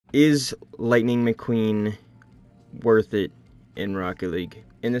Is Lightning McQueen worth it in Rocket League?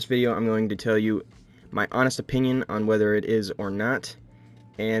 In this video, I'm going to tell you my honest opinion on whether it is or not.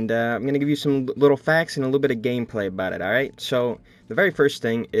 And I'm going to give you some little facts and a little bit of gameplay about it, alright? So, the very first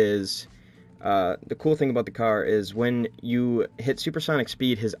thing is, the cool thing about the car is when you hit supersonic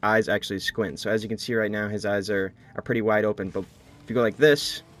speed, his eyes actually squint. So as you can see right now, his eyes are pretty wide open. But if you go like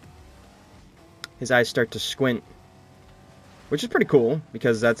this, his eyes start to squint, which is pretty cool,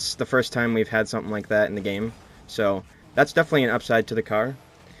 because that's the first time we've had something like that in the game. So that's definitely an upside to the car.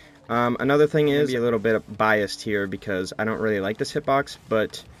 Another thing is, a little bit biased here because I don't really like this hitbox,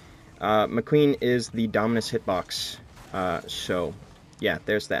 but McQueen is the dominant hitbox. So yeah,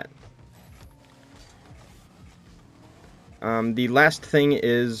 there's that. The last thing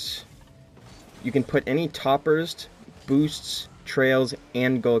is you can put any toppers, boosts, trails,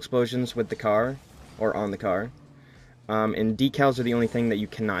 and goal explosions with the car, or on the car. And decals are the only thing that you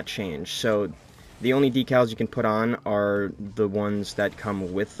cannot change. So the only decals you can put on are the ones that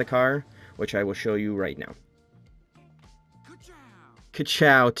come with the car, which I will show you right now.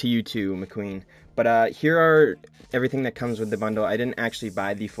 Ka-chow to you too, McQueen. But here are everything that comes with the bundle. I didn't actually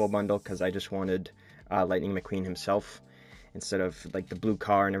buy the full bundle because I just wanted Lightning McQueen himself instead of like the blue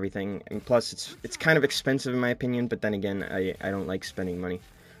car and everything. And plus it's kind of expensive in my opinion, but then again, I don't like spending money.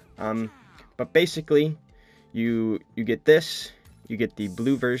 But basically, you get this, you get the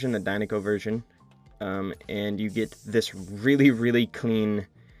blue version, the Dynaco version, and you get this really clean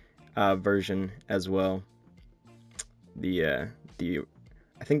version as well. I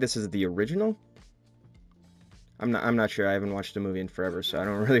think this is the original. I'm not sure. I haven't watched the movie in forever, so I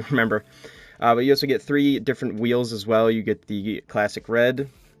don't really remember. But you also get 3 different wheels as well. You get the classic red,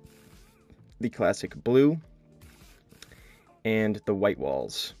 the classic blue, and the white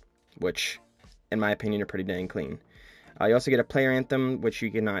walls, which, in my opinion, are pretty dang clean. You also get a player anthem, which you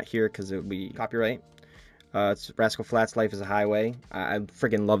cannot hear because it would be copyright. It's Rascal Flatts' Life is a Highway. I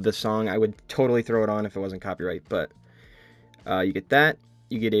freaking love this song. I would totally throw it on if it wasn't copyright, but you get that.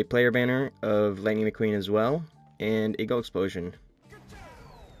 You get a player banner of Lightning McQueen as well, and a goal explosion,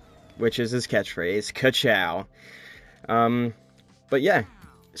 which is his catchphrase, ka-chow. But yeah,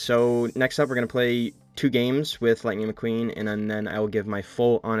 so next up we're going to play 2 games with Lightning McQueen, and then I will give my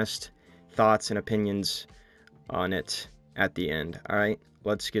full, honest thoughts and opinions on it at the end. Alright,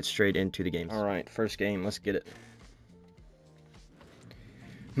 let's get straight into the games. Alright, first game, let's get it.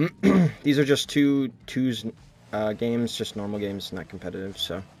 These are just two games, just normal games, not competitive,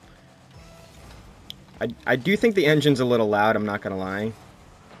 so. I do think the engine's a little loud, I'm not gonna lie.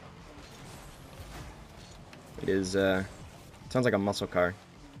 It is, sounds like a muscle car.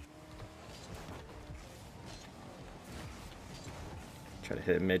 Try to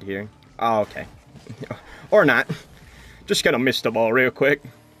hit it mid here. Oh, okay. Or not. Just gonna miss the ball real quick.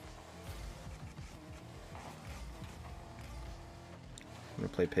 I'm gonna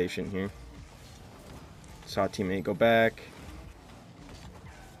play patient here. Saw a teammate go back.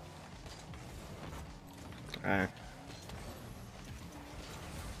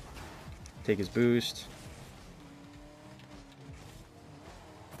 Take his boost.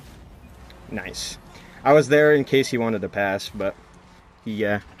 Nice. I was there in case he wanted to pass, but he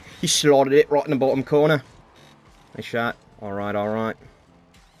slotted it right in the bottom corner. Nice shot. Alright, alright.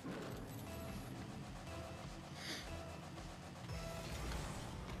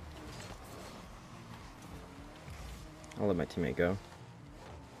 I'll let my teammate go.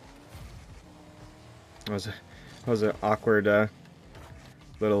 That was an awkward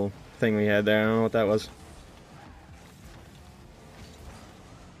little thing we had there. I don't know what that was.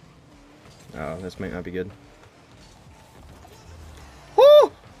 Oh, this might not be good.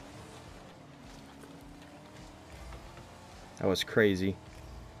 Woo! That was crazy.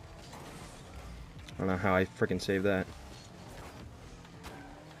 I don't know how I freaking saved that.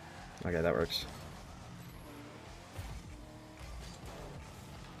 Okay, that works.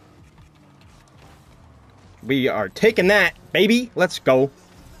 We are taking that, baby! Let's go!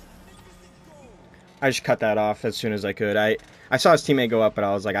 I just cut that off as soon as I could. I saw his teammate go up, but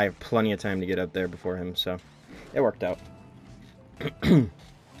I was like, I have plenty of time to get up there before him, so it worked out.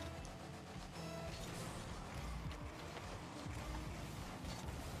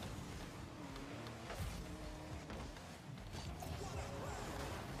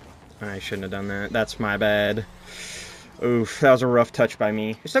 I shouldn't have done that. That's my bad. Oof, that was a rough touch by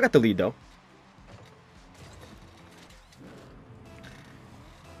me. We still got the lead, though.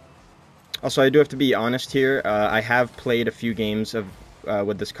 Also, I do have to be honest here. I have played a few games of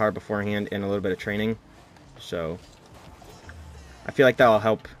with this car beforehand and a little bit of training, so I feel like that'll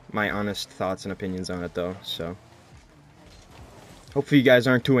help my honest thoughts and opinions on it, though. So Hopefully you guys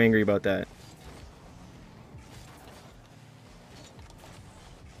aren't too angry about that.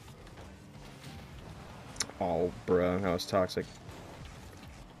 Oh, bruh, that was toxic.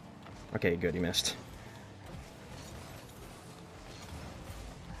 Okay, good, he missed.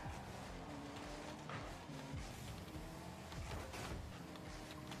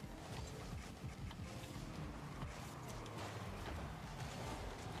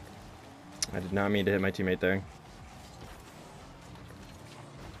 I did not mean to hit my teammate there.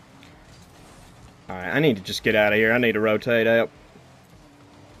 Alright, I need to just get out of here. I need to rotate out.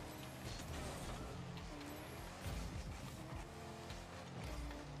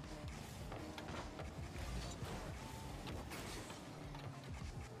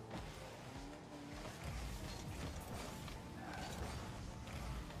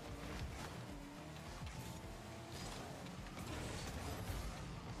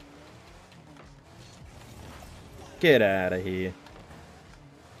 Get out of here.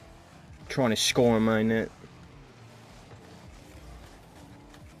 Trying to score in my net.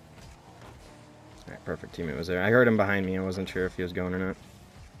 Alright, perfect. Teammate was there. I heard him behind me. I wasn't sure if he was going or not.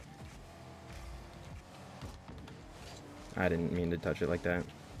 I didn't mean to touch it like that.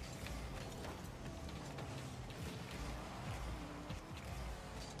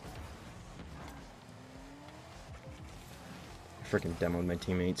 Freaking demoed my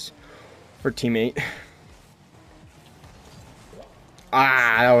teammates. Or teammate.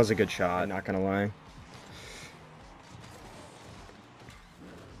 Ah, that was a good shot, not gonna lie.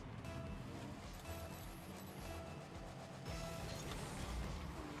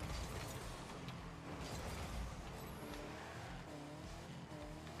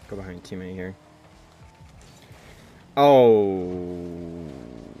 Go behind teammate here. Oh.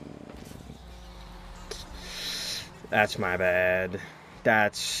 That's my bad.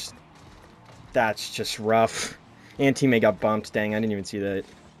 That's just rough. And teammate got bumped. Dang, I didn't even see that.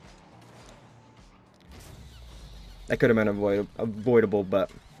 That could have been avoidable, but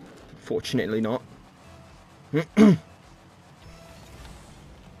fortunately not. He's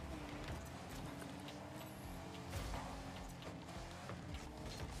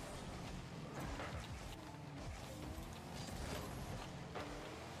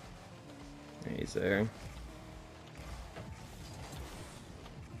there.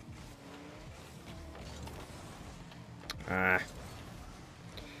 Ah.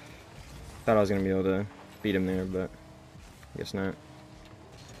 Thought I was gonna be able to beat him there, but I guess not.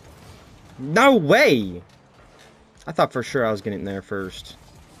 No way! I thought for sure I was getting there first.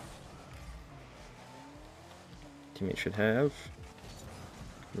 Teammate should have.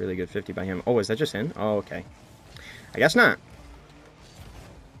 Really good 50 by him. Oh, is that just in? Oh, okay. I guess not.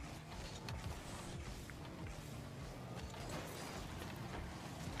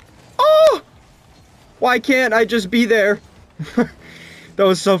 Oh! Why can't I just be there? That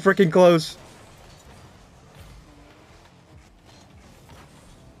was so freaking close.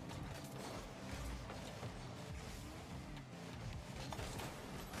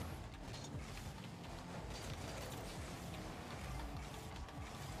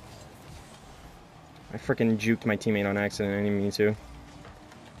 I freaking juked my teammate on accident. I didn't mean to.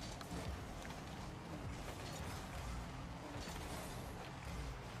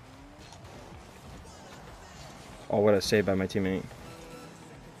 Oh, what a save by my teammate.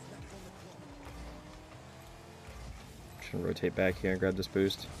 Should rotate back here and grab this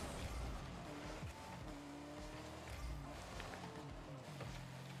boost.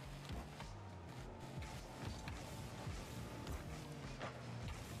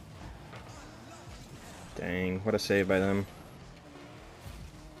 Dang, what a save by them.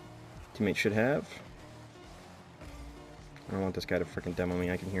 Teammate should have. I don't want this guy to freaking demo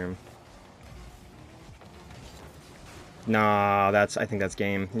me. I can hear him. Nah, I think that's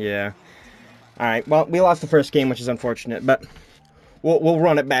game. Yeah. Alright, well, we lost the first game, which is unfortunate, but we'll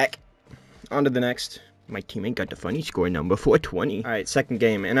run it back. On to the next. My teammate got the funny score number 420. Alright, second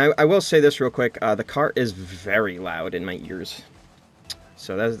game. And I will say this real quick. The cart is very loud in my ears.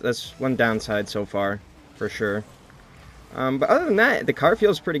 So that's one downside so far, for sure. But other than that, the cart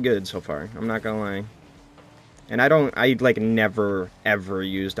feels pretty good so far. I'm not gonna lie. And I like never, ever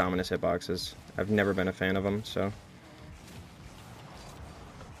use Dominus hitboxes. I've never been a fan of them, so.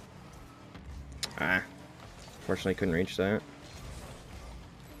 Ah. Fortunately, couldn't reach that.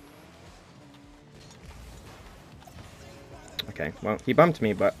 Okay, well, he bumped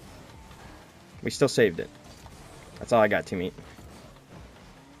me, but we still saved it. That's all I got, teammate.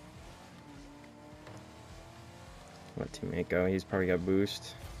 Let teammate go. He's probably got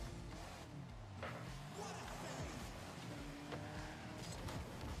boost.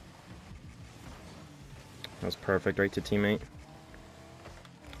 That was perfect, right to teammate.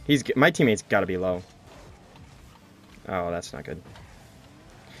 My teammate's got to be low. Oh, that's not good.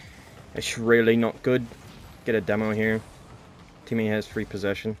 It's really not good. Get a demo here. Teammate has free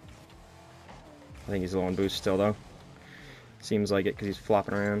possession. I think he's low on boost still, though. Seems like it because he's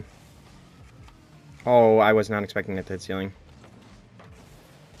flopping around. Oh, I was not expecting it to hit ceiling.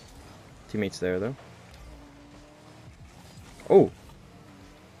 Teammate's there, though. Oh.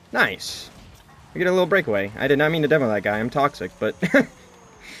 Nice. We get a little breakaway. I did not mean to demo that guy. I'm toxic, but...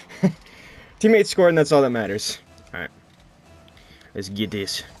 Teammate scored, and that's all that matters. Alright. Let's get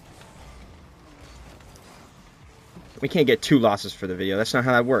this. We can't get 2 losses for the video. That's not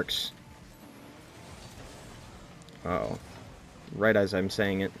how that works. Uh-oh. Right as I'm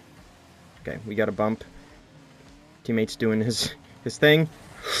saying it. Okay, we got a bump. Teammate's doing his thing.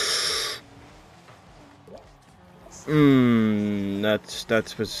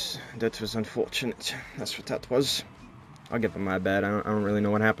 That was unfortunate. That's what that was. I'll give him my bad. I don't really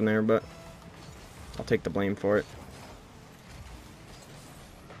know what happened there, but I'll take the blame for it.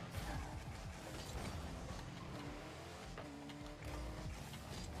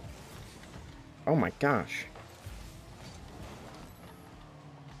 Oh my gosh.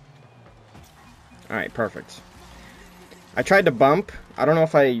 Alright, perfect. I tried to bump. I don't know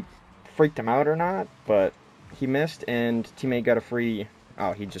if I freaked him out or not, but he missed, and teammate got a free...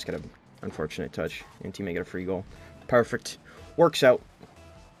 Oh, he just got an unfortunate touch, and teammate got a free goal. Perfect. Works out.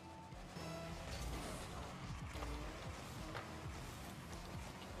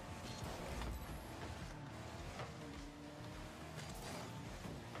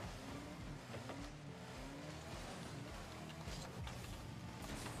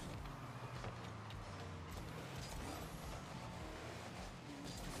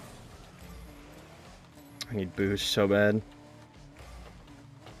 I need boost so bad.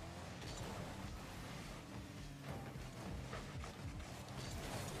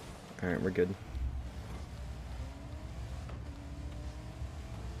 Alright, we're good.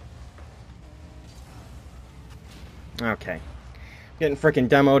 Okay. Getting freaking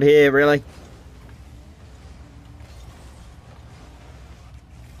demoed here, really?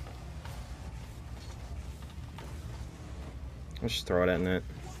 Let's just throw it at net.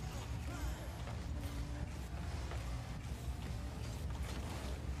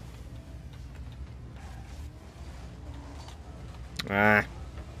 Ah.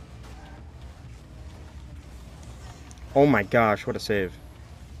 Oh my gosh, what a save.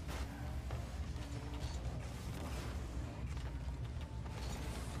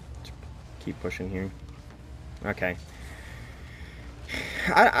 Let's keep pushing here. Okay.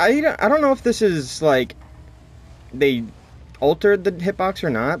 I don't know if this is like they altered the hitbox or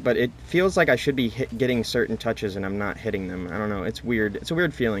not, but it feels like I should be getting certain touches and I'm not hitting them. I don't know. It's weird. It's a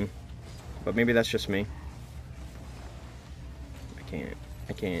weird feeling. But maybe that's just me.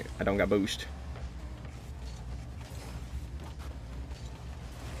 I can't. I don't got boost.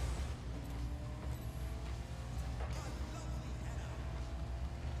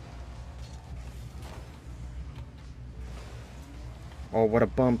 Oh, what a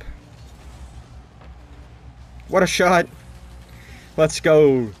bump. What a shot. Let's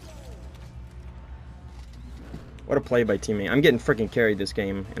go. What a play by teammate. I'm getting freaking carried this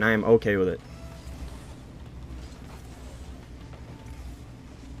game, and I am okay with it.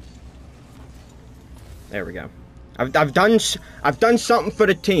 There we go. I've done something for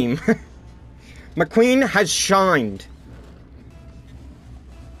the team. McQueen has shined.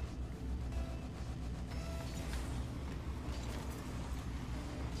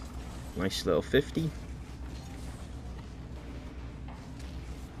 Nice little 50.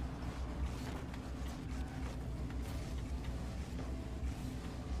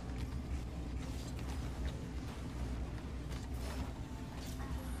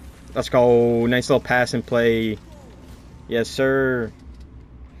 Let's go. Nice little pass and play. Yes, sir.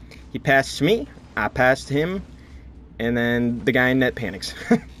 He passed me. I passed him. And then the guy in net panics.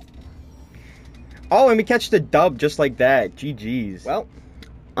 Oh, and we catch the dub just like that. GG's. Well,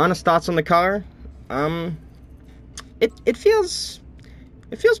 honest thoughts on the car. It feels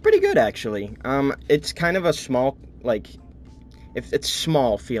pretty good, actually. It's kind of a small, like, if it's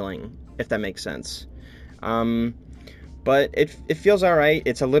small feeling, if that makes sense. But it feels alright.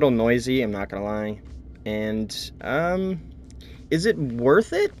 It's a little noisy, I'm not gonna lie. And, is it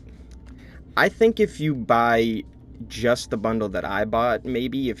worth it? I think if you buy just the bundle that I bought,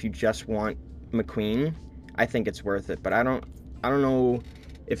 maybe if you just want McQueen, I think it's worth it. But I don't know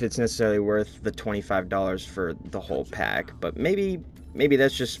if it's necessarily worth the $25 for the whole pack. But maybe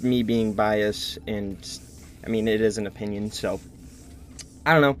that's just me being biased, and I mean, it is an opinion, so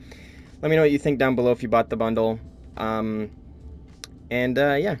I don't know. Let me know what you think down below if you bought the bundle. And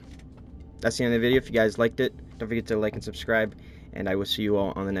yeah, that's the end of the video. If you guys liked it, don't forget to like and subscribe, and I will see you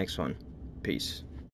all on the next one. Peace.